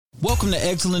Welcome to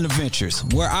Eggcellent Adventures,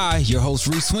 where I, your host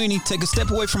Reese Sweeney, take a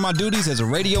step away from my duties as a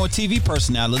radio and TV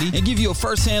personality and give you a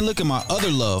first-hand look at my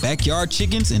other love, backyard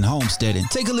chickens and homesteading.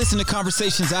 Take a listen to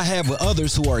conversations I have with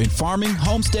others who are in farming,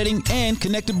 homesteading, and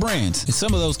connected brands. And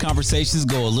some of those conversations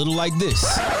go a little like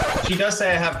this. She does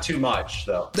say I have too much,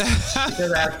 though. She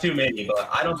says I have too many, but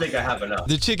I don't think I have enough.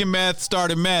 The chicken math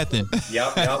started mathing.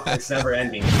 Yep, it's never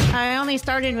ending. I only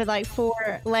started with like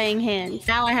 4 laying hens.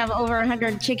 Now I have over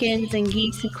 100 chickens and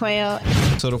geese and quail.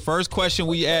 So the first question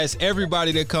we ask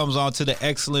everybody that comes on to the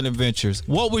Eggcellent Adventures,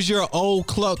 what was your old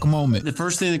cluck moment? The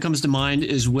first thing that comes to mind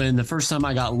is when the first time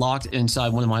I got locked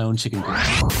inside one of my own chicken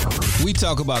coops. We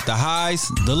talk about the highs,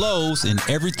 the lows, and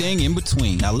everything in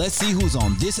between. Now let's see who's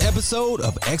on this episode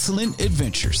of Eggcellent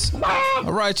Adventures.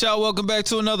 All right, y'all, welcome back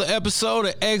to another episode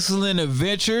of Eggcellent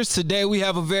Adventures. Today we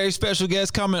have a very special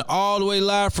guest coming all the way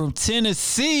live from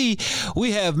Tennessee.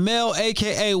 We have Mel,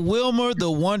 aka Wilmer, the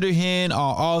Wonder Hen,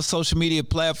 on all social media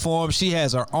platforms. She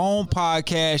has her own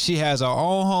podcast. She has her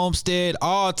own homestead,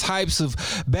 all types of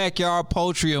backyard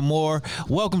poultry and more.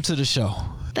 Welcome to the show.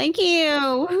 Thank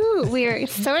you. Woo-hoo. We're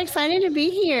so excited to be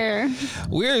here.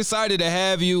 We're excited to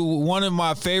have you. One of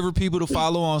my favorite people to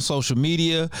follow on social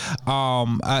media.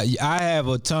 I have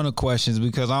a ton of questions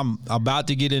because I'm about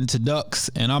to get into ducks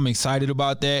and I'm excited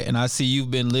about that. And I see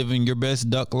you've been living your best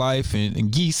duck life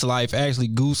and geese life, actually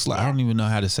goose life. I don't even know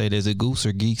how to say it. Is it goose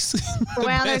or geese?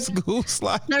 Well, best goose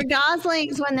life. They're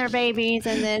goslings when they're babies,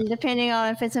 and then depending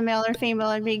on if it's a male or female,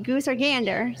 it'd be goose or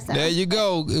gander. So. There you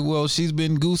go. Well, she's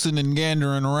been goosing and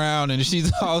gandering around, and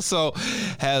she's also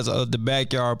has the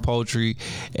backyard poultry,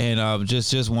 and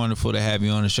just wonderful to have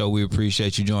you on the show. We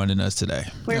appreciate you joining us today.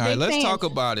 We're all right, let's fans. talk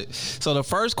about it. So the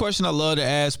first question I love to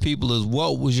ask people is,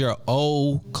 what was your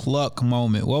old cluck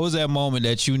moment? What was that moment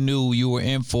that you knew you were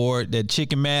in for it, that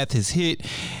chicken math has hit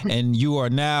and you are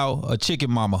now a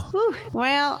chicken mama? Whew.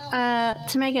 Well,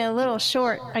 to make it a little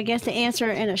short, I guess the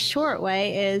answer in a short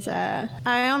way is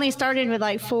I only started with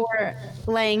like 4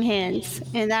 laying hens,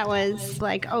 and that was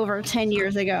like over 10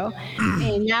 years ago.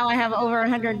 And now I have over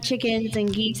 100 chickens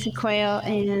and geese and quail.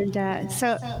 And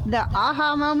so the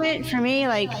aha moment for me,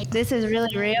 like this is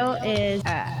really real, is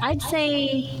I'd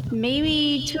say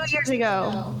maybe 2 years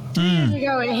ago. 2 years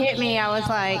ago it hit me. I was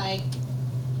like,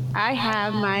 I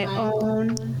have my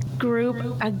own group,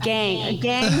 a gang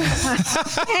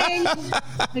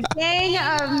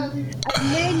of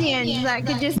minions that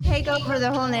could just take over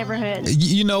the whole neighborhood.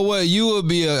 You know what? You would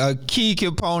be a key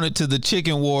component to the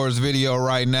Chicken Wars video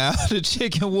right now. The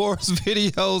Chicken Wars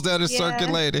videos that are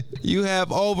circulated. You're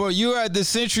at the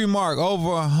century mark, over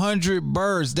 100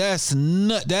 birds.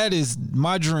 That is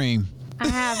my dream. I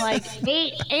have like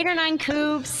eight or 9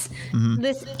 coops,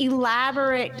 this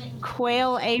elaborate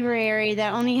quail aviary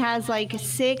that only has like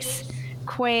 6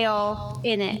 quail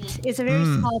in it. It's a very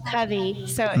small covey,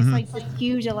 so it's like this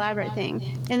huge elaborate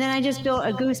thing. And then I just built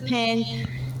a goose pen,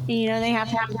 and they have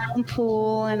to have their own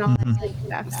pool and all that good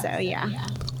stuff. So yeah.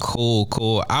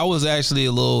 Cool. I was actually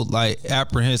a little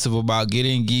apprehensive about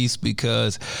getting geese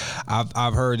because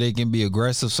I've heard they can be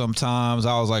aggressive sometimes.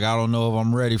 I was like, I don't know if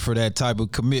I'm ready for that type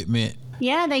of commitment.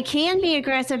 Yeah, they can be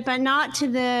aggressive, but not to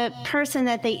the person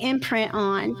that they imprint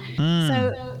on.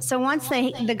 So once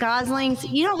the goslings,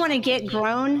 you don't want to get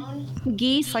grown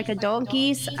geese, like adult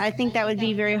geese. I think that would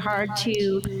be very hard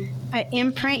to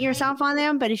imprint yourself on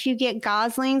them. But if you get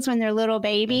goslings when they're little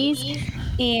babies,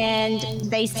 and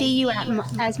they see you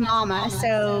as mama,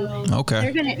 so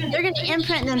they're gonna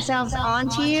imprint themselves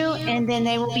onto you, and then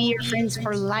they will be your friends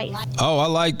for life. Oh, I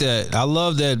like that. I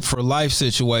love that for life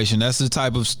situation. That's the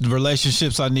type of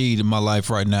relationships I need in my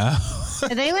life right now.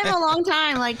 They live a long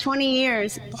time, like 20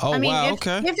 years. Oh, I mean, wow,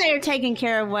 if they are taken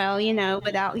care of well,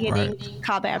 without getting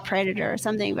caught by a predator or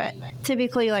something, but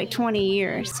typically like 20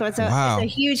 years. So it's a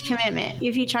huge commitment.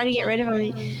 If you try to get rid of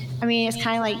them, I mean, it's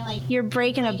kind of like you're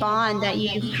breaking a bond that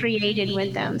you created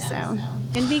with them. So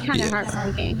it'd be kind of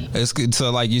heartbreaking. It's good.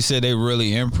 So like you said, they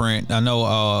really imprint. I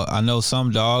know some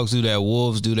dogs do that.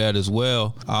 Wolves do that as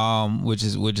well, which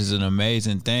is an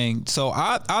amazing thing. So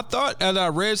I thought, as I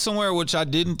read somewhere, which I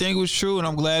didn't think was true, and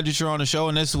I'm glad that you're on the show,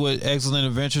 and this is what Eggcellent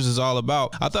Adventures is all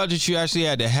about. I thought that you actually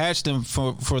had to hatch them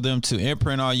for them to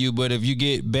imprint on you, but if you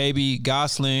get baby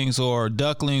goslings or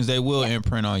ducklings, they will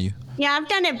imprint on you. Yeah, I've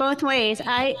done it both ways.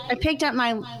 I picked up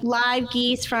my live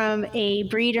geese from a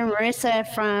breeder, Marissa,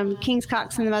 from King's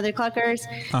Cox and the Mother Cluckers.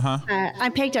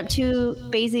 I picked up 2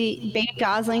 baby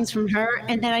goslings from her,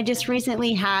 and then I just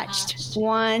recently hatched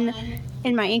one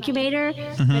in my incubator,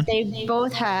 but they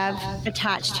both have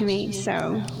attached to me.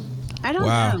 So I don't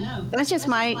know. That's just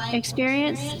my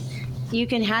experience. You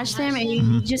can hatch them, and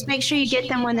you just make sure you get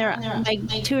them when they're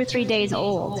like 2 or 3 days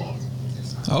old.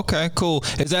 Okay, cool.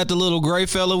 Is that the little gray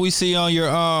fella we see on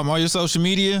your social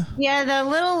media? Yeah, the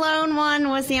little lone one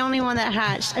was the only one that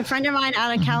hatched. A friend of mine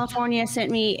out of California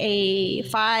sent me a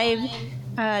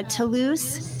 5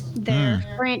 Toulouse. They're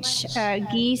French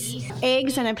geese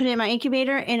eggs, and I put it in my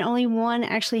incubator, and only one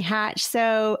actually hatched.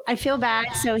 So I feel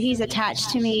bad. So he's attached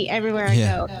to me everywhere I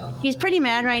go. He's pretty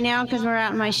mad right now because we're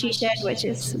out in my she shed, which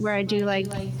is where I do like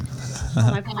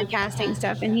all my podcasting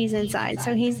stuff, and he's inside.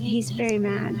 So he's very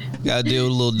mad. Gotta deal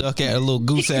with a little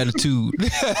goose attitude.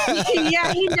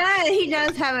 Yeah, he does. He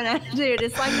does have an attitude.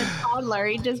 It's like a toddler.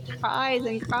 He just cries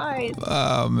and cries.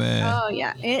 Oh man. Oh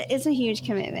yeah, it's a huge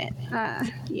commitment.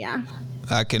 Yeah.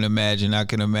 I can imagine.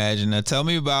 Now tell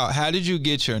me about, how did you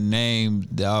get your name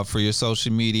for your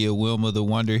social media, Wilma the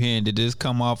Wonder Hen? Did this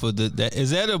come off of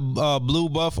is that a blue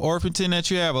buff Orpington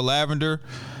that you have, a lavender?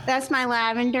 That's my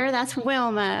lavender. That's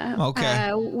Wilma.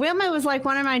 Okay. Wilma was like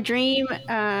one of my dream.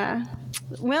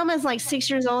 Wilma's like 6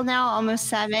 years old now, almost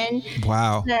 7.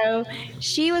 Wow. So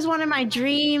she was one of my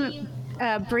dream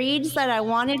breeds that I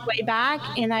wanted way back,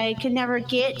 and I could never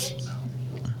get.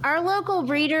 Our local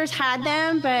breeders had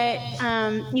them, but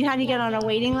you had to get on a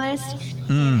waiting list.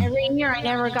 Every year I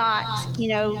never got,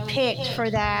 picked for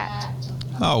that.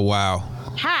 Oh, wow.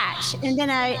 Hatch. And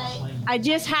then I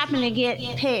just happened to get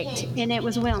picked, and it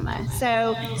was Wilma.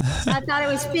 So I thought it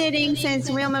was fitting, since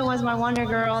Wilma was my wonder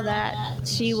girl, that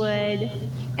she would.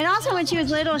 And also when she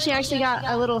was little, she actually got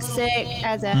a little sick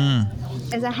as a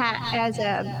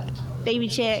baby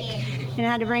chick, and I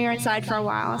had to bring her inside for a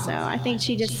while. So I think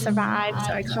she just survived.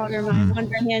 So I called her my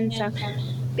wonder hen. So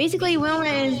basically, Wilma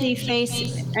is the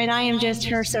face, and I am just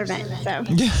her servant. So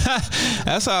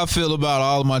that's how I feel about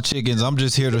all of my chickens. I'm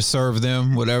just here to serve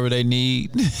them whatever they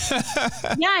need.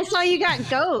 Yeah, I saw you got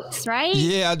goats, right?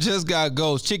 Yeah, I just got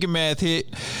goats. Chicken math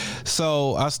hit.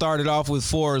 So I started off with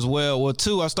 4 as well. Well,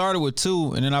 2. I started with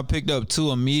 2, and then I picked up 2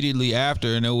 immediately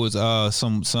after, and it was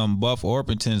some buff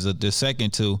Orpingtons, the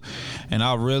second 2. And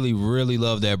I really, really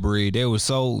love that breed. They were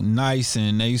so nice,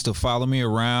 and they used to follow me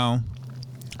around.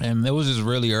 And it was just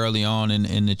really early on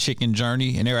in the chicken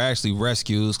journey, and they were actually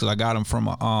rescues because I got them from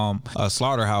a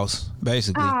slaughterhouse,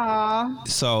 basically. Aww.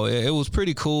 So it was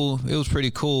pretty cool.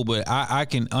 But I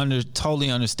can totally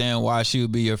understand why she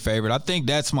would be your favorite. I think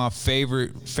that's my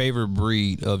favorite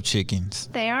breed of chickens.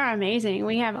 They are amazing.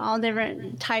 We have all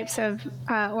different types of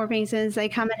Orpingtons. They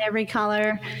come in every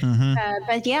color.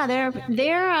 But yeah,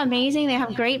 they're amazing. They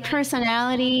have great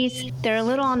personalities. They're a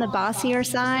little on the bossier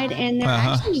side, and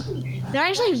they're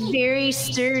actually very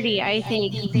sturdy, I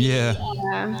think.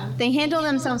 They handle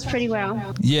themselves pretty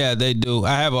well. Yeah, they do.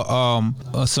 I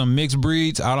have some mixed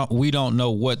breeds. We don't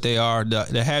know what they are.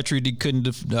 The hatchery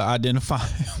couldn't identify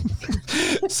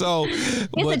them. So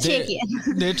it's a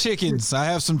chicken. They're chickens. I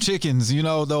have some chickens,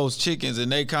 those chickens, and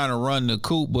they kind of run the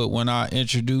coop. But when I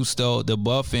introduced the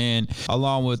buff in,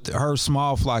 along with her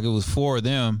small flock, it was 4 of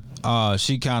them.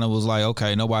 She kind of was like,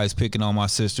 okay, nobody's picking on my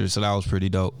sister, so that was pretty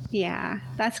dope. Yeah,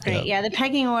 that's great. Yeah, the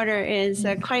pecking order is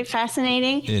quite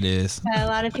fascinating. It is. A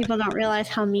lot of people don't realize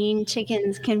how mean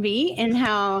chickens can be, and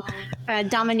how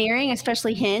domineering,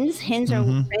 especially hens. Hens are,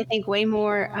 I think, way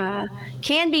more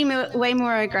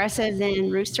aggressive than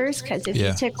roosters, because if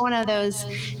you took one of those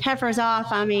heifers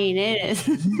off, I mean, it is.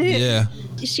 Yeah.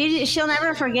 She'll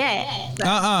never forget.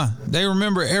 So. They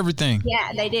remember everything.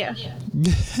 Yeah, they do.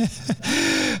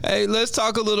 Hey, let's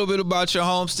talk a little bit about your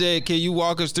homestead. Can you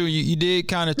walk us through? You did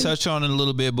kind of touch on it a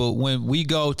little bit, but when we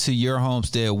go to your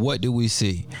homestead, what do we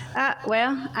see?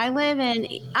 Well,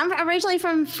 I'm originally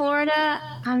from Florida.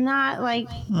 I'm not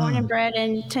born and bred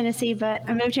in Tennessee, but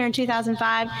I moved here in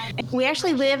 2005. We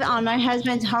actually live on my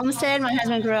husband's homestead. My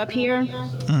husband grew up here.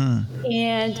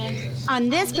 And on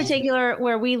this particular,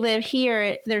 where we live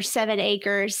here, there's 7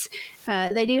 acres.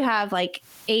 They do have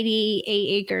 88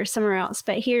 acres somewhere else,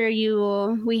 but here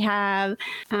we have,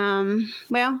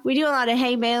 we do a lot of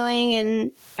hay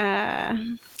baling,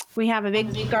 and we have a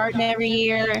big garden every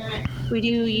year. We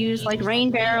do use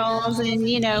rain barrels, and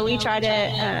we try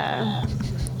to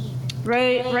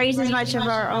raise as much of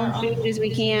our own food as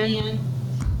we can.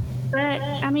 But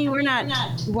I mean, we're not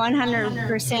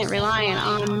 100% reliant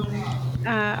on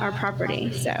our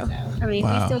property. So I mean,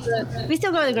 we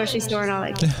still go to the grocery store and all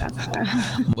that good stuff. So.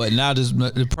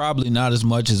 But probably not as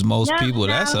much as most people. No.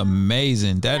 That's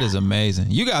amazing. That is amazing.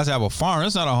 You guys have a farm.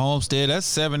 That's not a homestead. That's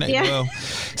 7 acres. Yeah. Well,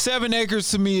 7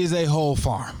 acres to me is a whole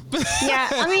farm. Yeah,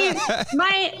 I mean,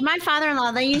 my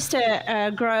father-in-law, they used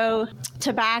to grow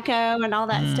tobacco and all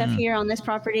that stuff here on this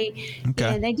property.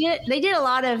 Okay. And they did a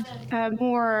lot of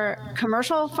more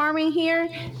commercial farming here.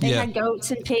 They had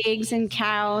goats and pigs and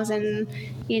cows and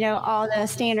all the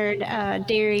standard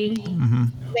dairy.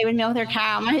 They would milk their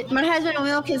cow. My husband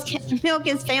would milk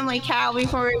his family cow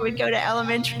before we would go to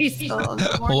elementary school in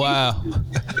the morning. Wow.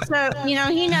 So,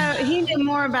 he knew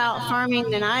more about farming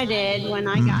than I did when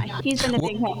I got. He's been a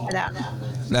big help for that.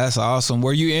 That's awesome.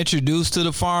 Were you introduced to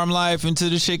the farm life and to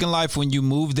the chicken life when you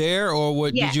moved there,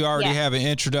 or did you already have an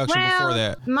introduction before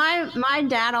that? My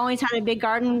dad always had a big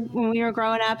garden when we were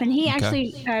growing up, and he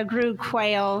actually grew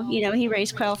quail. He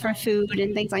raised quail for food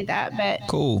and things like that. But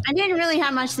cool. I didn't really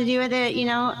have much to do with it.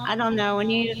 I don't know. When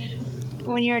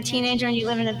you're a teenager and you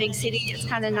live in a big city, it's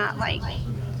kind of not like.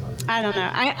 I don't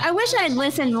know. I wish I'd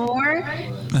listened more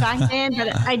back then,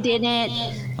 but I didn't.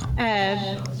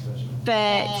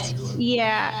 But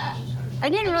yeah, I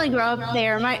didn't really grow up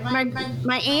there. My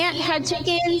aunt had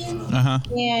chickens,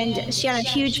 and she had a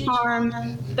huge farm,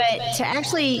 but to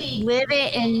actually live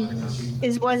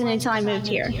it wasn't until I moved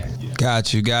here.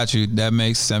 Got you. That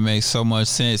makes so much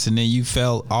sense. And then you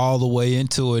fell all the way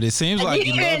into it. It seems like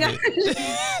you loved it.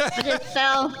 I just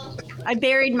fell. I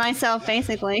buried myself,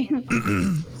 basically.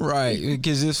 Right,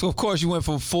 because of course you went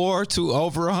from 4 to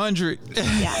over 100.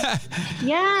 Yeah.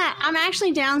 I'm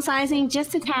actually downsizing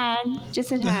just a tad.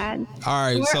 All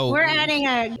right, we're adding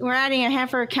a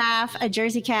heifer calf, a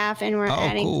Jersey calf, and we're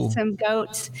adding some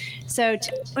goats. So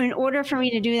in order for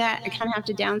me to do that, I kind of have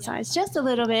to downsize just a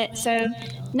little bit. So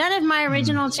none of my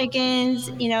original chickens,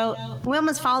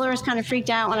 Wilma's followers kind of freaked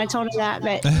out when I told her that,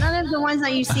 but none of the ones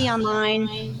that you see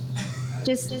online.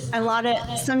 Just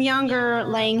some younger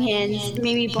laying hens,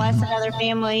 maybe bless another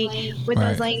family with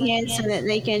those laying hens so that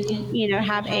they can,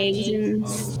 have eggs and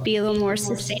be a little more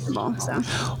sustainable. So,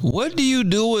 what do you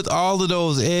do with all of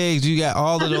those eggs? You got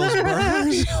all of those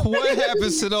birds. What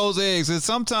happens to those eggs? And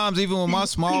sometimes even with my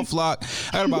small flock,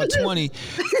 I got about 20.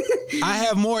 I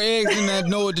have more eggs than I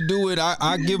know what to do with.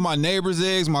 I give my neighbors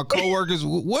eggs, my coworkers.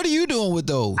 What are you doing with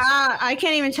those? I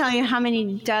can't even tell you how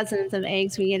many dozens of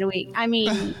eggs we get a week. I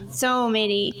mean, so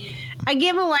many. I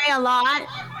give away a lot.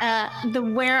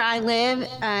 Where I live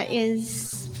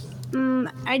is,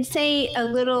 I'd say, a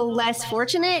little less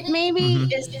fortunate. Maybe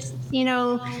just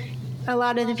a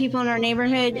lot of the people in our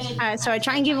neighborhood. So I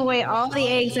try and give away all the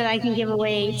eggs that I can give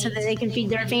away so that they can feed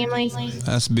their families.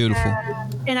 That's beautiful.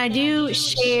 And I do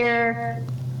share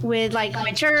with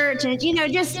my church and,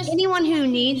 just anyone who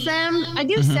needs them. I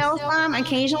do sell some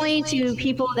occasionally to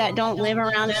people that don't live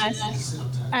around us.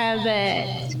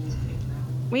 But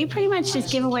we pretty much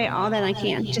just give away all that I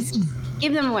can. Just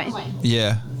give them away.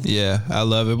 Yeah, I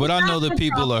love it. But I know that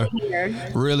people are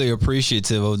really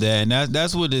appreciative of that. And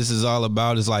that's what this is all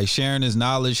about, is like sharing this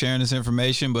knowledge, sharing this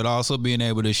information, but also being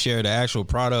able to share the actual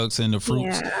products and the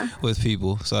fruits with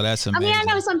people. So that's amazing. I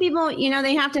know some people,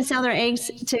 they have to sell their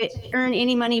eggs to earn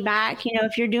any money back.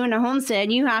 If you're doing a homestead,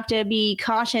 you have to be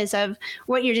cautious of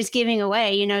what you're just giving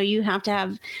away. You have to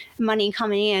have money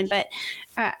coming in. But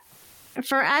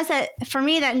for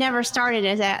me, that never started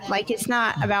as that. It's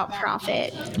not about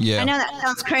profit. Yeah, I know that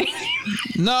sounds crazy.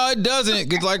 No, it doesn't.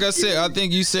 Because like I said, I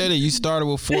think you said it. You started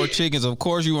with 4 chickens. Of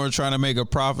course, you weren't trying to make a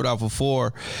profit off of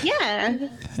 4. Yeah. And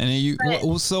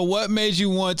then so what made you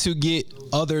want to get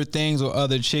other things or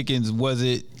other chickens? Was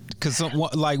it because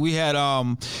we had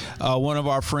one of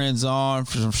our friends on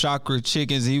from Chakra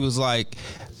Chickens? He was like,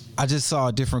 I just saw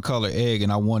a different color egg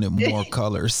and I wanted more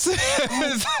colors.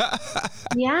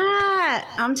 Yeah,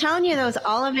 I'm telling you, those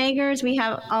olive eggers, we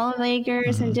have olive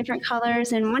eggers in different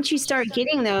colors. And once you start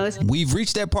getting those. We've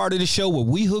reached that part of the show where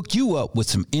we hook you up with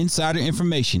some insider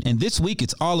information. And this week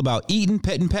it's all about Eaton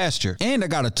Pet and Pasture. And I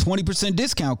got a 20%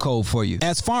 discount code for you.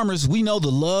 As farmers, we know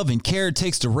the love and care it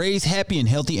takes to raise happy and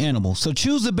healthy animals. So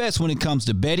choose the best when it comes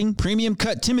to bedding, premium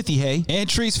cut Timothy hay, and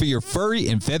treats for your furry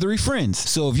and feathery friends.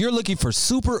 So if you're looking for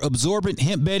super absorbent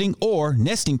hemp bedding or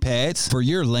nesting pads for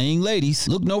your laying ladies,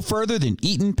 look no further than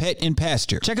Eaton Pet and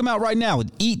Pasture. Check them out right now at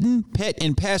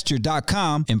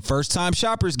EatonPetandPasture.com, and first-time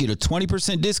shoppers get a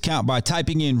 20% discount by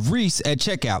typing in Reese at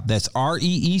checkout. That's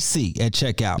REEC at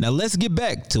checkout. Now let's get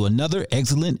back to another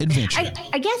excellent adventure.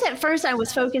 I guess at first I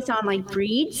was focused on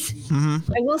breeds.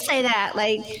 I will say that,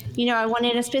 I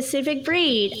wanted a specific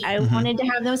breed. I wanted to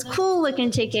have those cool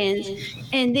looking chickens,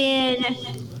 and then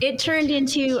it turned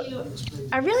into,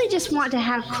 I really just want to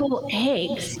have cool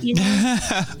eggs,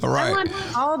 Right. I want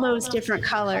all those different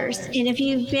colors. And if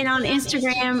you've been on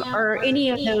Instagram or any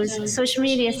of those social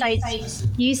media sites,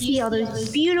 you see all those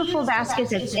beautiful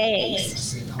baskets of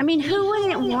eggs. I mean, who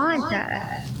wouldn't want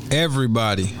that?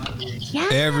 Everybody. Yeah.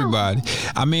 Everybody.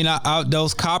 I mean,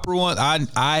 those copper ones,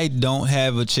 I don't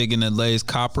have a chicken that lays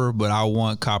copper, but I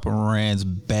want copper morans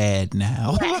bad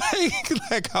now.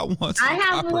 like I want. I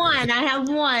have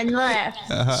one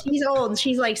left. She's old.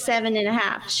 She's like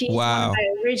 7.5. She's one of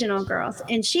my original girls,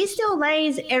 and she still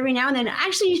lays every now and then.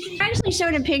 Actually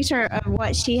showed a picture of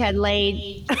what she had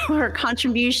laid, her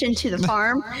contribution to the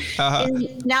farm.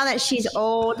 And now that she's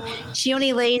old, she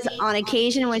only lays on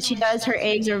occasion. When she does, her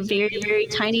eggs are very, very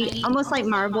tiny, almost like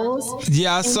marbles.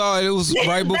 Yeah, I saw it. It was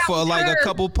right before, like a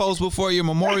couple posts before your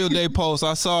Memorial Day post.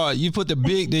 I saw it. You put the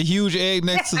huge egg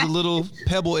next to the little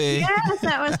pebble egg. Yes,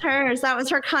 that was hers. That was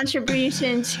her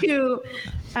contribution to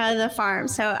the farm.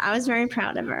 So I was very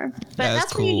proud of her. But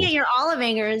that's cool. Where you get your olive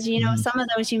angers. You know, some of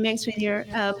those you mix with your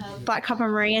black copper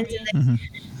Marians and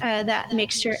then, that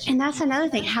mixture. And that's another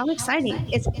thing. How exciting.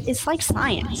 It's like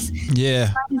science.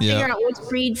 Yeah. Figure out which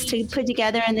breeds to put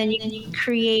together, and then you can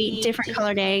create different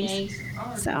colored eggs.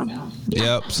 So.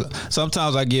 Yep. So,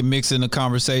 sometimes I get mixed in a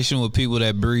conversation with people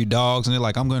that breed dogs, and they're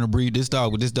like, I'm going to breed this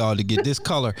dog with this dog to get this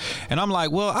color. And I'm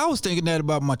like, well, I was thinking that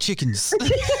about my chickens. Well,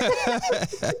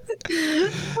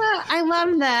 I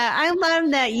love that. I love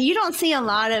that. You don't see a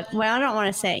lot of, well, I don't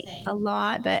want to say a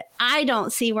lot, but I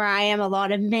don't see where I am a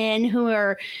lot of men who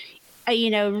are,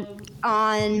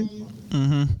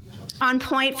 on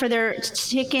point for their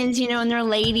chickens, and their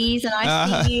ladies, and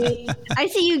I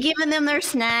see you giving them their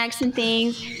snacks and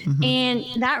things, and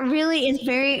that really is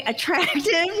very attractive.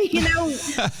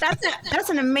 That's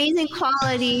an amazing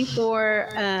quality for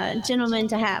gentlemen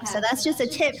to have. So that's just a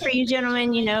tip for you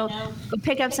gentlemen. Go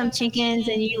pick up some chickens,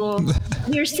 and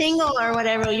you're single or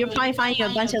whatever, you'll probably find you a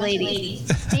bunch of ladies.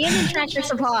 Stand in Tractor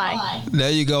Supply.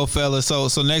 There you go, fellas. So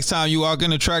next time you walk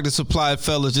in a Tractor Supply,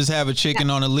 fellas, just have a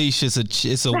chicken on a leash. It's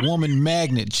a woman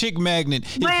magnet, chick magnet.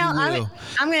 Well,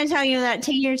 I'm going to tell you that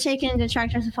taking your chicken to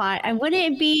Tractor Supply, I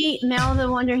wouldn't be Mel the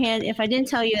Wonderhead if I didn't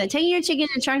tell you that taking your chicken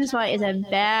to Tractor Supply is a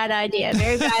bad idea,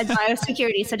 very bad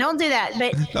biosecurity. So don't do that.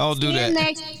 But don't do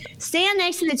that. Stand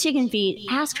next to the chicken feed.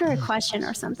 Ask her a question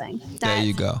or something. There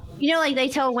you go. Like they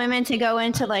tell women to go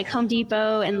into like Home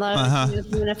Depot and Lowe's. You're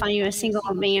going to find you a single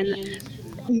man.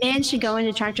 Men should go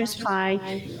into Tractor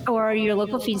Supply or your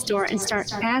local feed store and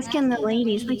start asking the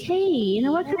ladies, like, hey,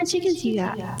 what kind of chickens you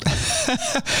got?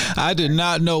 I did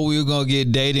not know we were going to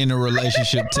get dating and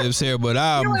relationship tips here, but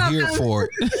I'm here for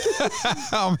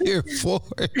it. I'm here for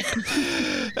it.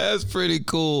 That's pretty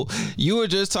cool. You were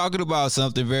just talking about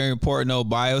something very important, though,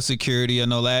 biosecurity. I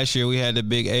know last year we had the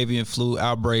big avian flu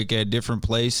outbreak at different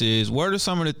places. What are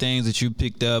some of the things that you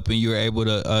picked up and you were able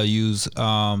to use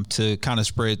to kind of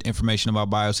spread information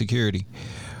about biosecurity?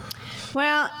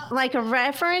 Well, like a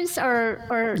reference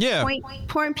or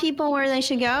point people where they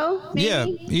should go? Maybe? Yeah,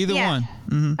 either one.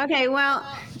 Mm-hmm. Okay, well,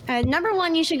 number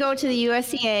one, you should go to the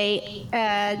USDA.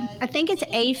 I think it's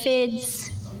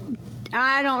aphids.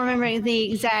 I don't remember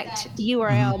the exact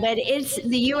URL, but it's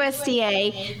the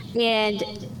USDA, and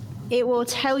it will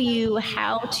tell you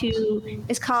how to.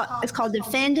 It's called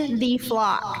Defend the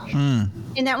Flock,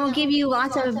 and that will give you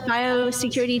lots of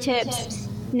biosecurity tips.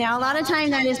 Now, a lot of time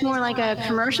that is more like a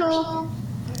commercial.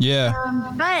 Yeah.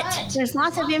 But there's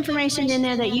lots of information in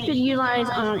there that you could utilize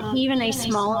on even a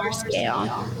smaller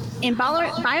scale. And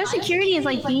biosecurity is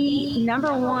like the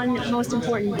number one most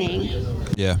important thing.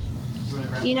 Yeah.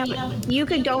 You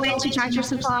could go into Tractor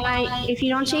Supply. If you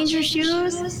don't change your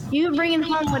shoes, you can bring in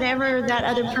home whatever that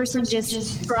other person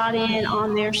just brought in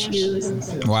on their shoes.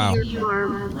 Wow. To your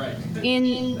farm.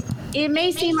 And it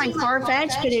may seem like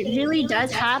far-fetched, but it really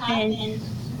does happen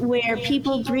where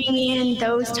people bring in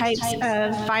those types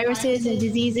of viruses and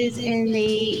diseases, and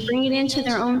they bring it into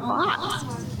their own flocks.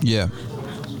 Yeah.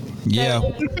 Yeah. So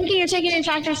if you're thinking you're taking in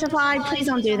Tractor Supply, please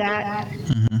don't do that.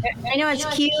 Mm-hmm. I know it's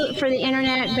cute for the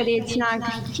internet, but it's not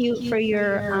cute for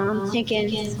your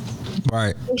chickens.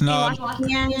 Right. No.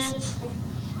 Hands.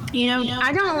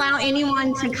 I don't allow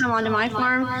anyone to come onto my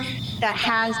farm that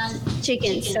has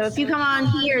chickens. So if you come on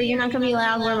here, you're not going to be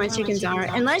allowed where my chickens are,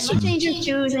 unless you change your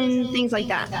shoes and things like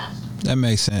that. That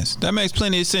makes sense. That makes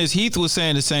plenty of sense. Heath was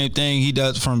saying the same thing he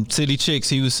does from City Chicks.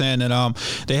 He was saying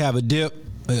that they have a dip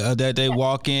that they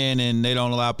walk in, and they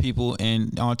don't allow people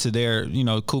in onto their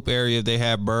coop area if they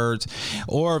have birds,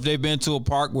 or if they've been to a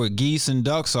park where geese and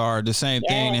ducks are, the same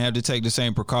thing. They have to take the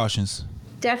same precautions.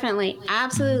 Definitely.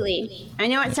 Absolutely. I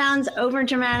know it sounds over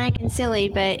dramatic and silly,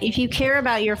 but if you care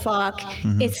about your flock,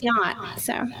 it's not.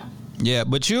 So. Yeah,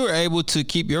 but you were able to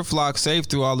keep your flock safe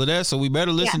through all of that, so we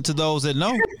better listen to those that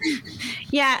know.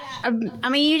 Yeah. I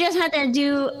mean, you just had to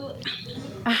do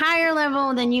a higher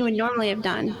level than you would normally have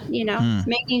done,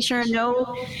 making sure you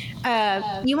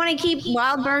want to keep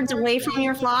wild birds away from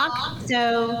your flock.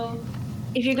 So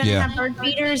if you're going to have bird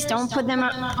feeders, don't put them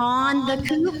on the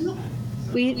coop.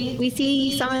 We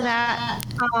see some of that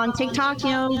on TikTok,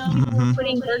 people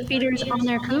putting bird feeders on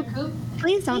their coop.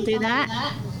 Please don't do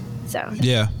that. So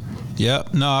yeah.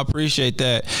 Yep. No, I appreciate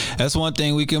that. That's one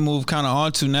thing we can move kind of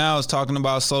onto now is talking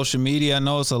about social media. I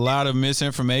know it's a lot of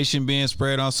misinformation being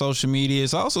spread on social media.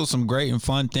 It's also some great and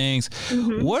fun things.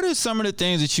 What are some of the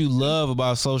things that you love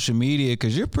about social media?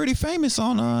 Because you're pretty famous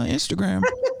on Instagram.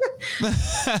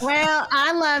 Well,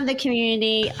 I love the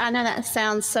community. I know that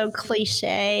sounds so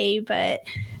cliche, but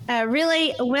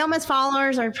really, Wilma's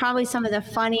followers are probably some of the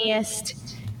funniest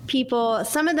people,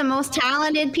 some of the most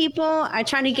talented people. I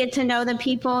try to get to know the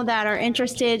people that are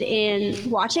interested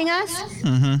in watching us. A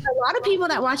lot of people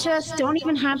that watch us don't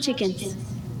even have chickens.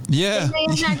 Yeah. They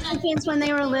may have had chickens when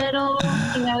they were little.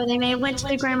 They may have went to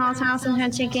their grandma's house and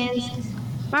had chickens.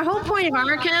 My whole point of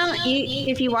our account,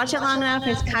 if you watch it long enough,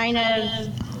 is kind of,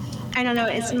 I don't know,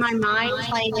 it's my mind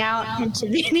playing out into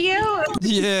video.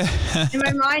 Yeah. And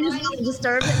my mind is a little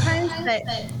disturbed at times, but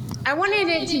I wanted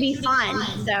it to be fun.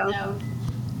 So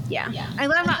yeah, I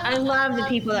love the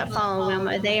people that follow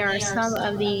Wilma. They are some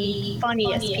of the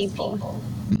funniest people.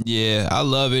 Yeah, I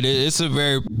love it. It's a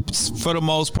very, for the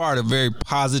most part, a very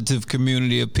positive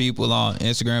community of people on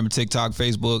Instagram and TikTok,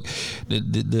 Facebook.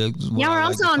 We're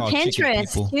also on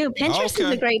Pinterest too. Pinterest is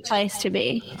a great place to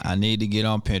be. I need to get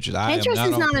on Pinterest. Pinterest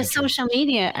is not a social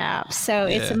media app, so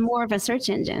it's more of a search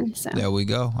engine. So there we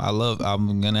go.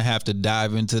 I'm gonna have to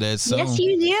dive into that soon. Yes,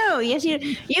 you do. Yes, you.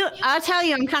 I'll tell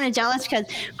you, I'm kind of jealous because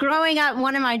growing up,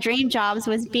 one of my dream jobs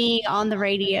was being on the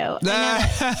radio.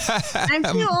 I'm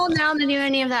too old now to do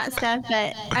any of that stuff,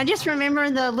 but I just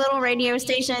remember the little radio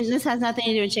station. This has nothing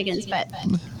to do with chickens, but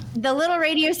the little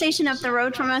radio station up the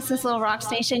road from us, this little rock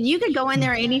station, you could go in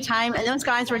there anytime, and those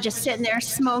guys were just sitting there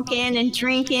smoking and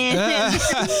drinking. And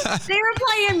they were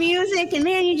playing music, and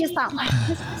man, you just thought, wow,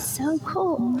 this is so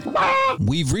cool.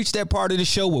 We've reached that part of the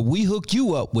show where we hook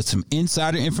you up with some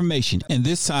insider information, and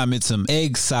this time it's some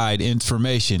egg side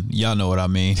information. Y'all know what I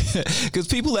mean. Because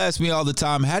people ask me all the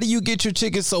time, how do you get your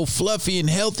chickens so fluffy and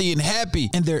healthy and happy?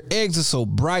 And their eggs are so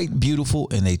bright, beautiful,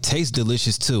 and they taste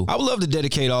delicious too. I would love to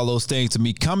dedicate all those things to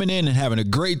me coming in and having a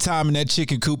great time in that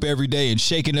chicken coop every day and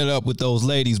shaking it up with those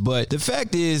ladies. But the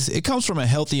fact is, it comes from a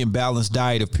healthy and balanced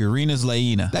diet of Purina's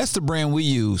Layina. That's the brand we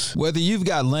use. Whether you've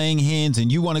got laying hens and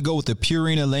you want to go with the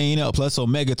Purina Layina plus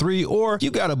omega-3, or you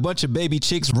got a bunch of baby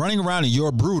chicks running around in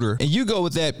your brooder and you go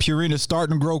with that Purina Start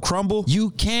and Grow Crumble,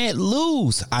 you can't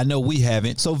lose. I know we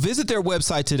haven't. So visit their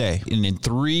website today, and in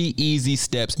 3 easy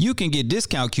steps, you can get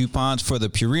discount coupons for the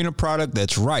Purina product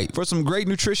that's right for some great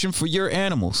nutrition for your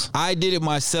animals. I did it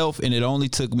myself, and it only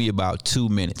took me about 2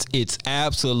 minutes. It's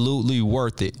absolutely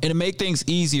worth it. And to make things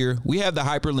easier, we have the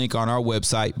hyperlink on our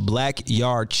website,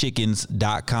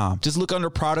 blackyardchickens.com. Just look under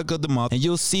product of the month and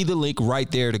you'll see the link right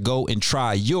there to go and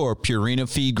try your Purina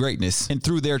Feed Greatness. And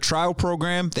through their trial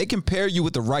program, they can pair you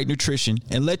with the right nutrition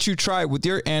and let you try it with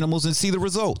your animals and see the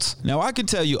results. Now, I can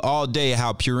tell you all day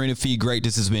how Purina Feed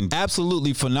Greatness has been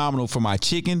absolutely phenomenal for my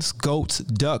chickens, goats,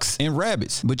 ducks, and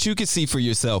rabbits. But you can see for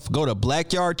yourself. Go to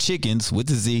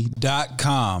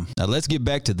blackyardchickens.com. Now let's get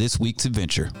back to this week's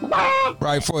adventure.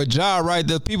 Right, for a job, right?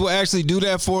 The people actually do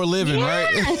that for a living, right?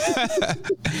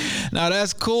 Now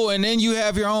that's cool. And then you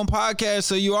have your own podcast,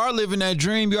 so you are living that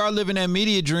dream. You are living that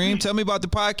media dream. Tell me about the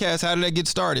podcast. How did that get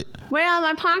started? Well,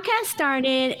 my podcast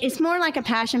started, it's more like a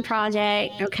passion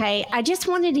project, okay? I just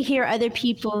wanted to hear other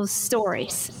people's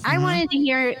stories. I wanted to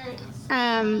hear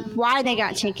why they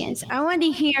got chickens. I wanted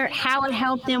to hear how it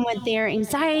helped them with their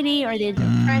anxiety or their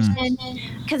depression,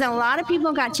 because a lot of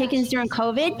people got chickens during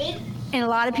COVID, and a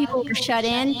lot of people were shut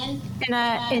in,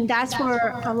 and that's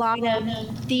where a lot of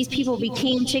these people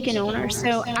became chicken owners.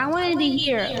 So I wanted to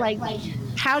hear, like,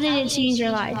 how did it change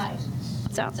your life?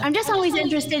 So I'm just always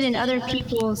interested in other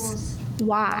people's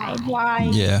why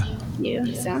you.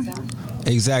 So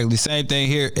Exactly. Same thing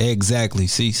here. Exactly.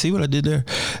 See what I did there?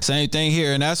 Same thing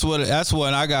here. And that's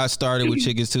when I got started with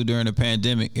chickens too during the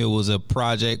pandemic. It was a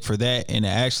project for that, and it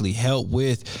actually helped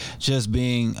with just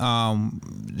being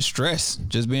stressed,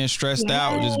 just being stressed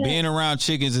out. Just being around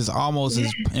chickens is almost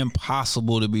as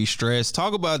impossible to be stressed.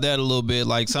 Talk about that a little bit,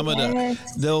 like some of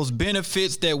those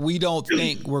benefits that we don't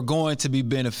think were going to be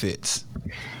benefits.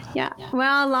 Yeah.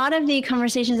 Well, a lot of the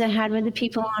conversations I had with the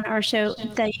people on our show,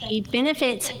 the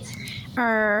benefits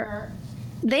are,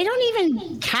 they don't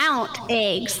even count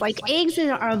eggs. Like, eggs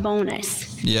are a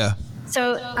bonus. Yeah.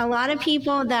 So a lot of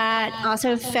people that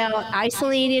also felt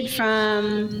isolated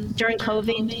from during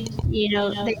COVID, you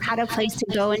know, they had a place to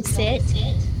go and sit.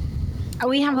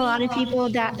 We have a lot of people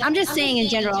that, I'm just saying in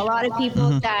general, a lot of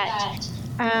people that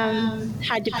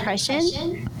had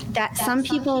depression, that some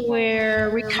people were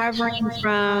recovering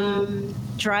from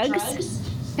drugs.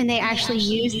 and they actually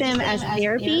use them as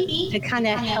therapy to kind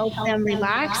of help them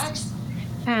relax.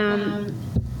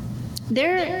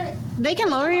 They can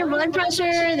lower your blood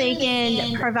pressure. They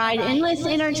can provide endless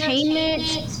entertainment.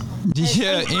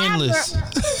 Yeah, endless.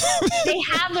 They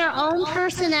have their own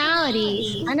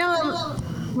personalities. I know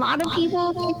a lot of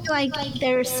people feel like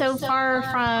they're so far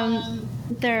from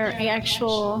their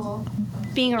actual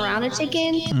being around a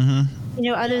chicken,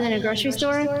 other than a grocery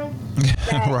store.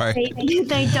 Right.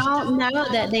 They don't know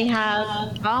that they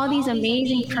have all these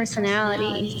amazing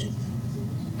personalities.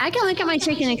 I can look at my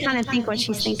chicken and kind of think what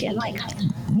she's thinking, like,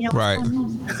 right.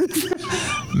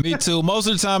 Me too. Most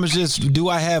of the time it's just, do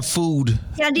I have food?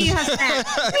 Yeah, do you have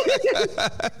snacks?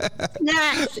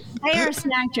 Snacks. They are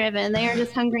snack driven. They are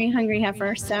just hungry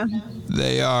heifers. So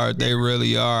they are. They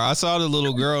really are. I saw the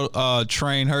little girl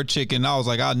train her chicken. I was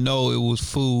like, I know it was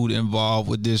food involved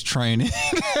with this training.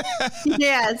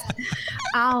 Yes.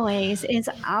 Always. It's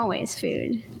always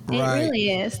food. It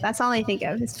really is. That's all I think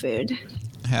of is food.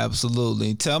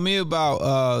 Absolutely. Tell me about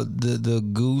the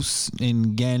goose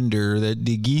and gander,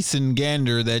 the geese and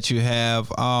gander that you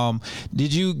have.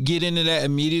 Did you get into that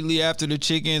immediately after the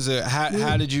chickens, or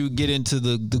how did you get into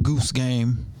the goose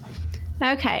game?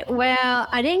 Okay, well,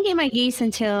 I didn't get my geese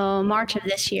until March of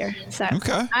this year, so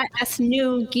that's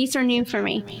new. Geese are new for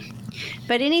me.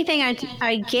 But anything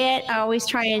I get, I always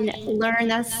try and learn.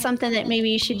 That's something that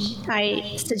maybe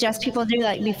I suggest people do,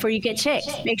 like before you get chicks.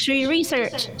 Make sure you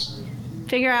research.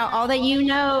 Figure out all that you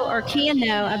know or can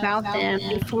know about them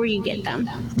before you get them.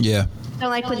 Yeah. So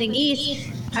like with the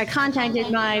geese, I contacted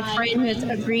my friend who's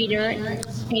a breeder, and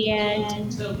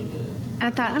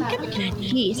I thought, I'm going to get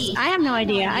geese. I have no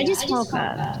idea. I just woke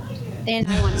up and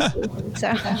I wanted to. So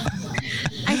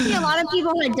I see a lot of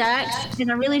people had ducks,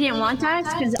 and I really didn't want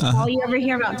ducks because all you ever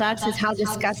hear about ducks is how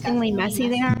disgustingly messy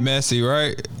they are. Messy,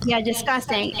 right? Yeah,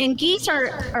 disgusting. And geese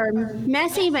are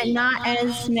messy, but not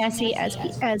as messy as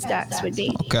ducks would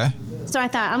be. Okay. So I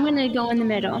thought, I'm going to go in the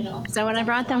middle. So when I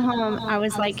brought them home, I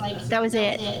was like, that was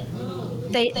it.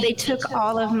 They took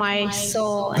all of my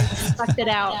soul and sucked it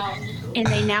out, and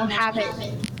they now have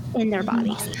it in their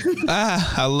bodies.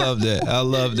 I love that. I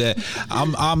love that.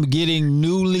 I'm getting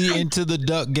newly into the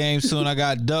duck game soon. I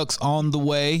got ducks on the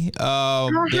way. How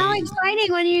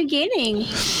exciting! What are you getting?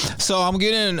 So I'm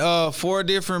getting 4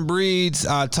 different breeds.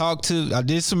 I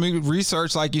did some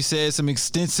research, like you said, some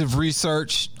extensive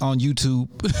research on YouTube.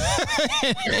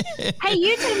 Hey,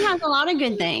 YouTube has a lot of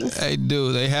good things. They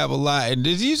do. They have a lot. And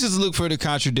you just look for the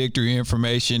contradictory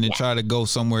information and try to go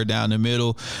somewhere down the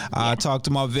middle. I talked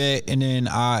to my vet, and then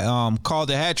I called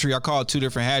the hatchery. I called 2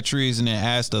 different hatcheries and then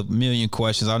asked a million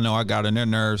questions. I know I got on their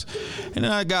nerves. And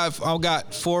then I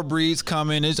got 4 breeds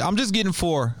coming. I'm just getting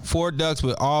 4 ducks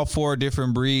with all 4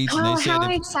 different breeds. Oh, how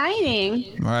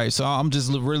exciting. Right. So I'm just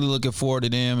really looking forward to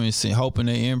them and hoping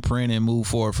to imprint and move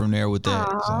forward from there with that.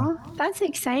 Oh, that's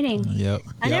exciting. Yep.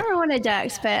 I never wanted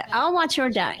ducks, but I'll watch your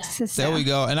ducks. So. There we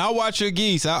go. And I'll watch your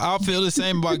geese. I'll feel the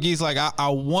same about geese. Like I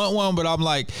want one, but I'm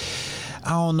like,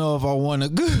 I don't know if I want a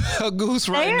goose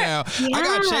right now. Yeah.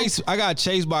 I got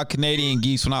chased by Canadian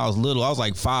geese when I was little. I was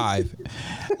like 5,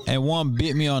 and one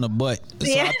bit me on the butt.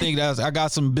 So I think I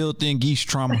got some built-in geese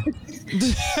trauma.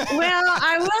 Well,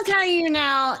 I will tell you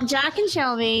now, Jack and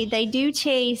Shelby, they do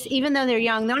chase, even though they're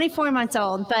young. They're only 4 months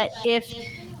old. But if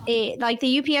like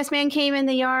the UPS man came in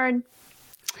the yard,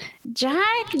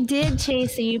 Jack did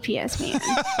chase the UPS man.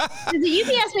 The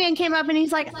UPS man came up and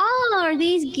he's like, "Oh, are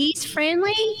these geese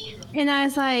friendly?" And I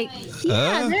was like,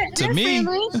 "Yeah, they're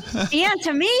friendly." Yeah,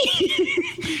 to me.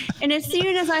 And as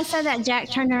soon as I said that, Jack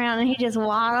turned around and he just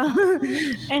waddled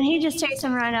and he just chased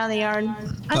him right out of the yard.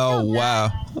 Oh,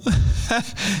 wow.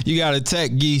 You got to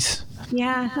attack geese.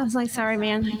 Yeah, I was like, "Sorry,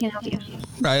 man, I can't help you."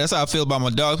 Right, that's how I feel about my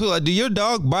dog. People are like, "Do your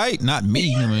dog bite?" Not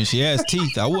me. I mean, she has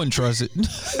teeth. I wouldn't trust it.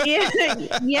 Yeah.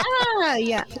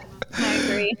 I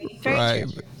agree. Very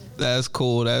true. That's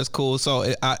cool.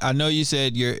 So I know you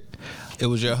said it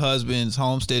was your husband's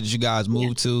homestead that you guys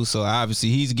moved to. So obviously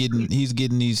he's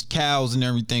getting these cows and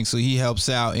everything. So he helps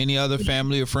out. Any other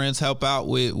family or friends help out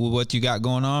with what you got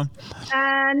going on?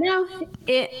 No,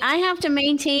 I have to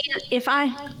maintain.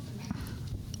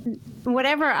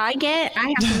 Whatever I get,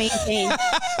 I have to maintain.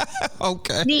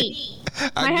 Okay. Me.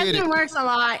 My husband works a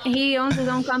lot. He owns his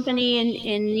own company,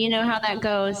 and you know how that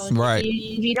goes. Right.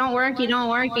 If you don't work, you don't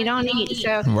work, you don't eat.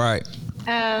 So right.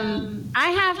 I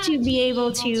have to be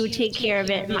able to take care of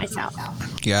it myself.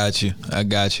 Got you. I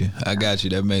got you.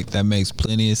 That makes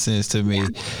plenty of sense to me.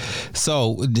 Yeah.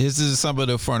 So this is some of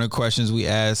the fun questions we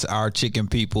ask our chicken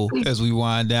people as we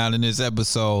wind down in this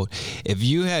episode. If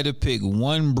you had to pick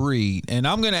one breed, and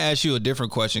I'm going to ask you a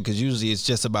different question because usually it's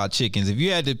just about chickens. If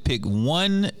you had to pick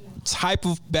one type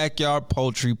of backyard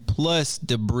poultry plus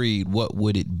the breed, what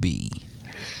would it be?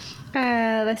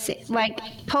 Let's see, like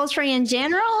poultry in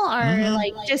general, or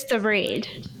like just the breed?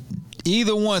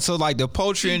 Either one. So like the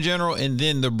poultry in general, and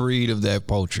then the breed of that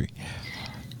poultry.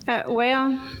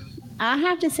 Well, I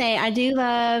have to say I do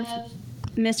love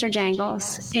Mr.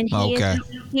 Jangles, and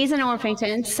he's an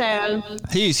Orpington, so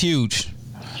he's huge.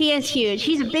 He is huge.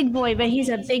 He's a big boy, but he's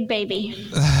a big baby.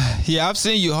 Yeah, I've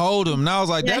seen you hold him, and I was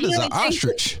like, that is an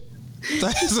ostrich.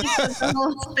 The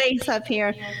whole space up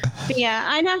here. But yeah,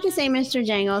 I'd have to say Mr.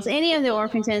 Jangles. Any of the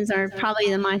Orpingtons are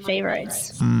probably my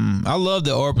favorites. I love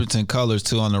the Orpington colors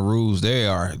too on the roofs. They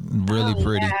are really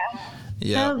pretty.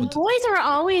 Yeah. Boys are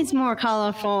always more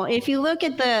colorful. If you look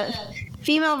at the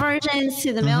female versions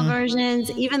to the male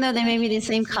versions, even though they may be the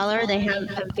same color, they have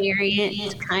a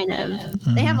variant kind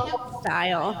of, they have a whole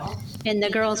style, and the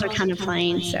girls are kind of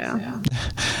plain, so.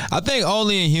 I think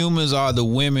only in humans are the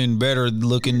women better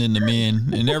looking than the men,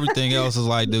 and everything else is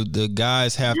like the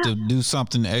guys have to do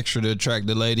something extra to attract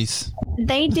the ladies.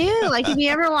 They do. Like, if you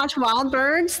ever watch Wild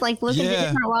Birds, like look at the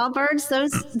different Wild Birds,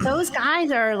 those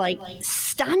guys are like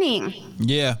stunning.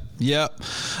 Yeah. Yep.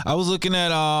 I was looking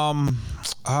at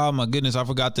oh my goodness, I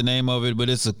forgot the name of it, but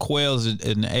it's a quail. It's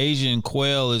an Asian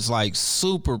quail. It's like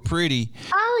super pretty.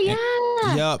 Oh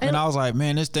yeah. Yep. And I was like,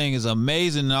 man, this thing is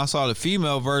amazing. And I saw the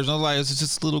female version. I was like, it's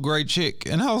just a little gray chick.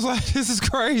 And I was like, this is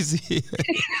crazy.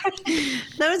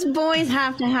 Those boys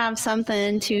have to have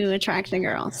something to attract the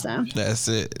girls. So that's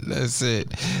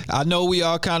it. I know we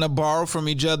all kind of borrow from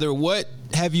each other. What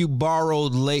have you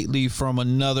borrowed lately from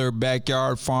another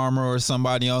backyard farmer or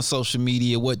somebody on social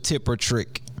media? What tip or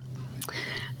trick?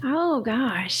 Oh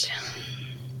gosh.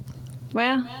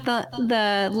 Well,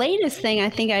 the latest thing I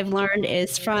think I've learned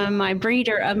is from my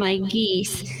breeder of my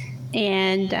geese,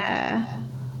 and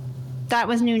that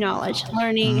was new knowledge,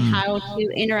 learning how to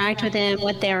interact with them,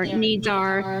 what their needs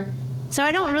are. So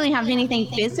I don't really have anything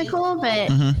physical, but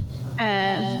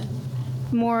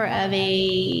more of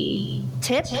a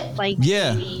tip, like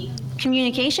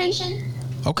communication.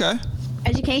 Okay.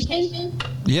 Education.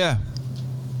 Yeah.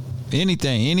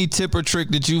 Anything, any tip or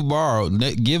trick that you borrowed,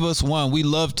 give us one. We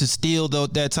love to steal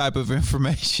that type of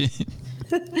information.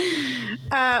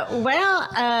 I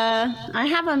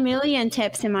have a million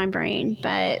tips in my brain,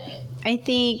 but I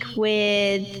think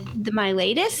with my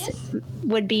latest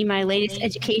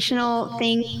educational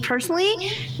thing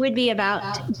personally would be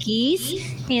about geese,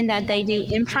 and that they do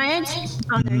imprint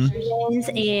on their chickens,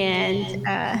 and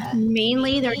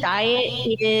mainly their diet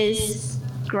is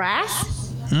grass.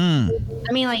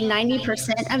 I mean, like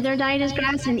 90% of their diet is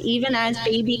grass, and even as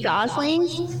baby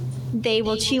goslings, they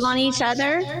will chew on each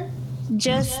other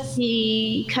just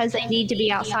because they need to be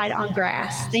outside on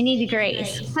grass. They need to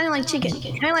graze, kind of like chicken,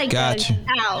 kind of like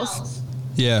cows.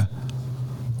 Yeah.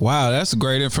 Wow, that's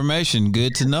great information.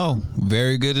 Good to know.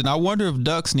 Very good. And I wonder if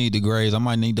ducks need to graze. I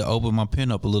might need to open my pen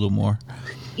up a little more.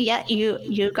 Yeah,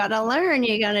 you gotta learn.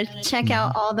 You gotta check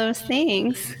out all those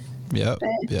things. Yep.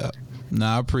 No,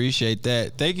 I appreciate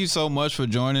that. Thank you so much for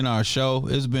joining our show.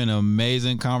 It's been an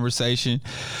amazing conversation.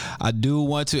 I do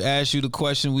want to ask you the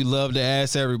question we love to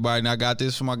ask everybody, and I got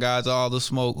this from my guys, All the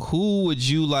Smoke. Who would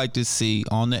you like to see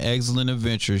on the Eggcellent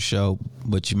Adventures show?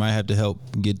 But you might have to help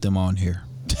get them on here.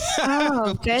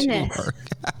 Oh, goodness.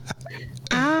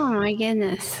 Oh, my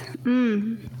goodness.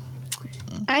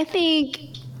 I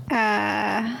think,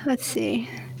 let's see.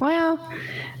 Well,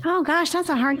 oh gosh, that's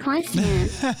a hard question.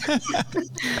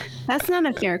 That's not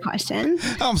a fair question.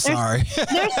 I'm sorry.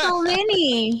 There's so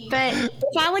many, but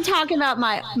if I would talk about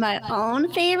my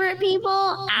own favorite people,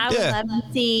 I would love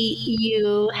to see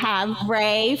you have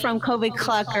Ray from COVID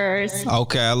Cluckers.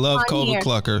 Okay, I love COVID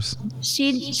Cluckers.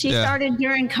 She started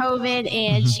during COVID,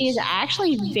 and she is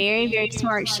actually very, very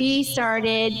smart. She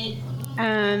started.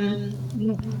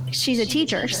 She's a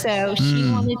teacher, so she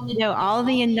wanted to know all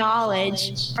the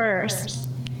knowledge first.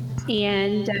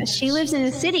 And she lives in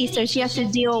the city, so she has to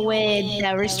deal with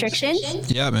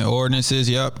restrictions. Yep, and ordinances.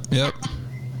 Yep.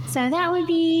 So that would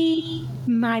be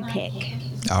my pick.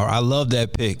 All right, I love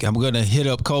that pick. I'm going to hit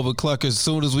up COVID Cluckers as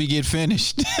soon as we get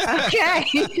finished. Okay.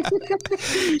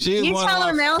 She's one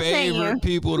of my favorite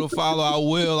people to follow.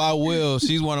 I will.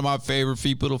 She's one of my favorite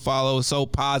people to follow. So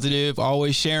positive,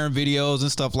 always sharing videos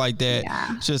and stuff like that.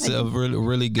 Yeah. It's just a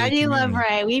really good I do love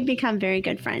Ray. We've become very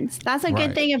good friends. That's a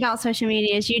good thing about social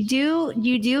media is you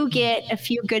do get a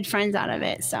few good friends out of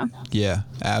it. So yeah,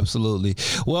 absolutely.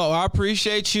 Well, I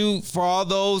appreciate you. For all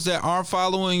those that aren't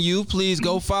following you, please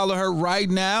go follow her right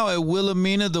now at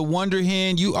Wilhelmina the Wonder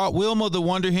Hen. Wilma the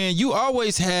Wonder Hen. You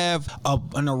always have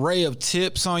an array of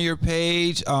tips on your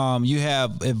page. You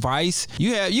have advice.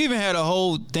 You even had a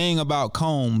whole thing about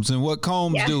combs and what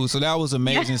combs do. So that was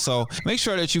amazing. So make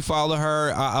sure that you follow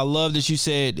her. I love that you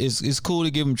said it's cool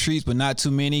to give them treats, but not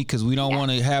too many because we don't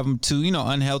want to have them too,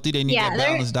 unhealthy. They need that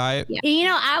balanced diet.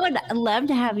 Yeah. I would love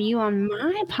to have you on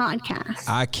my podcast.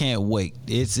 I can't wait.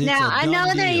 It's now I know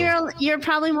deal. that you're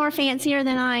probably more fancier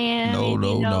than I am.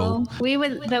 No. We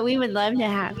would love to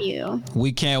have you.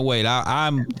 We can't wait.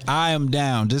 I am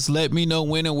down. Just let me know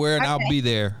when and where, and I'll be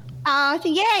there.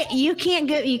 You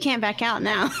can't back out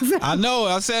now. I know.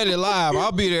 I said it live.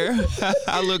 I'll be there.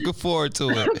 I'm looking forward to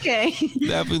it. Okay.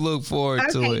 Definitely look forward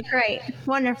to it. Okay, great.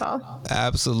 Wonderful.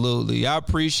 Absolutely. I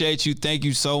appreciate you. Thank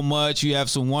you so much. You have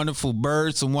some wonderful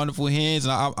birds, some wonderful hens.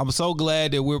 And I'm so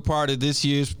glad that we're part of this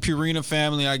year's Purina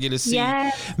family. I get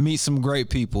to meet some great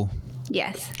people.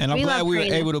 Yes. And I'm glad we were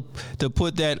able to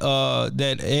put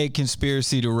that egg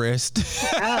conspiracy to rest.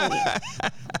 Oh, yeah.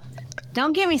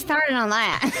 Don't get me started on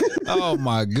that. Oh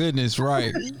my goodness,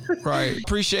 right.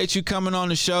 Appreciate you coming on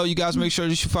the show. You guys make sure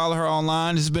that you follow her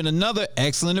online. This has been another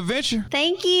excellent adventure.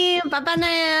 Thank you. Bye-bye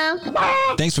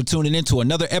now. Thanks for tuning in to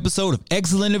another episode of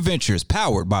Excellent Adventures,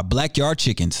 powered by Blackyard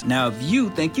Chickens. Now, if you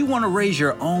think you want to raise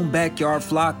your own backyard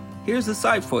flock, here's the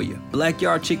site for you,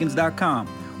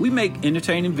 blackyardchickens.com. We make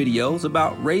entertaining videos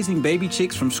about raising baby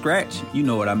chicks from scratch. You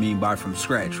know what I mean by from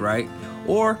scratch, right?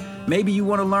 Or maybe you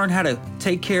want to learn how to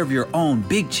take care of your own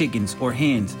big chickens or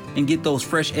hens and get those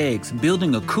fresh eggs,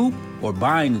 building a coop or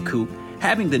buying a coop,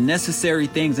 having the necessary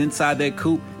things inside that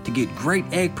coop to get great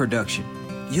egg production.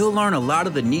 You'll learn a lot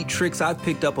of the neat tricks I've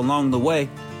picked up along the way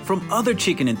from other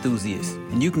chicken enthusiasts,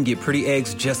 and you can get pretty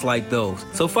eggs just like those.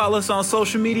 So follow us on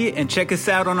social media and check us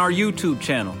out on our YouTube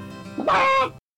channel.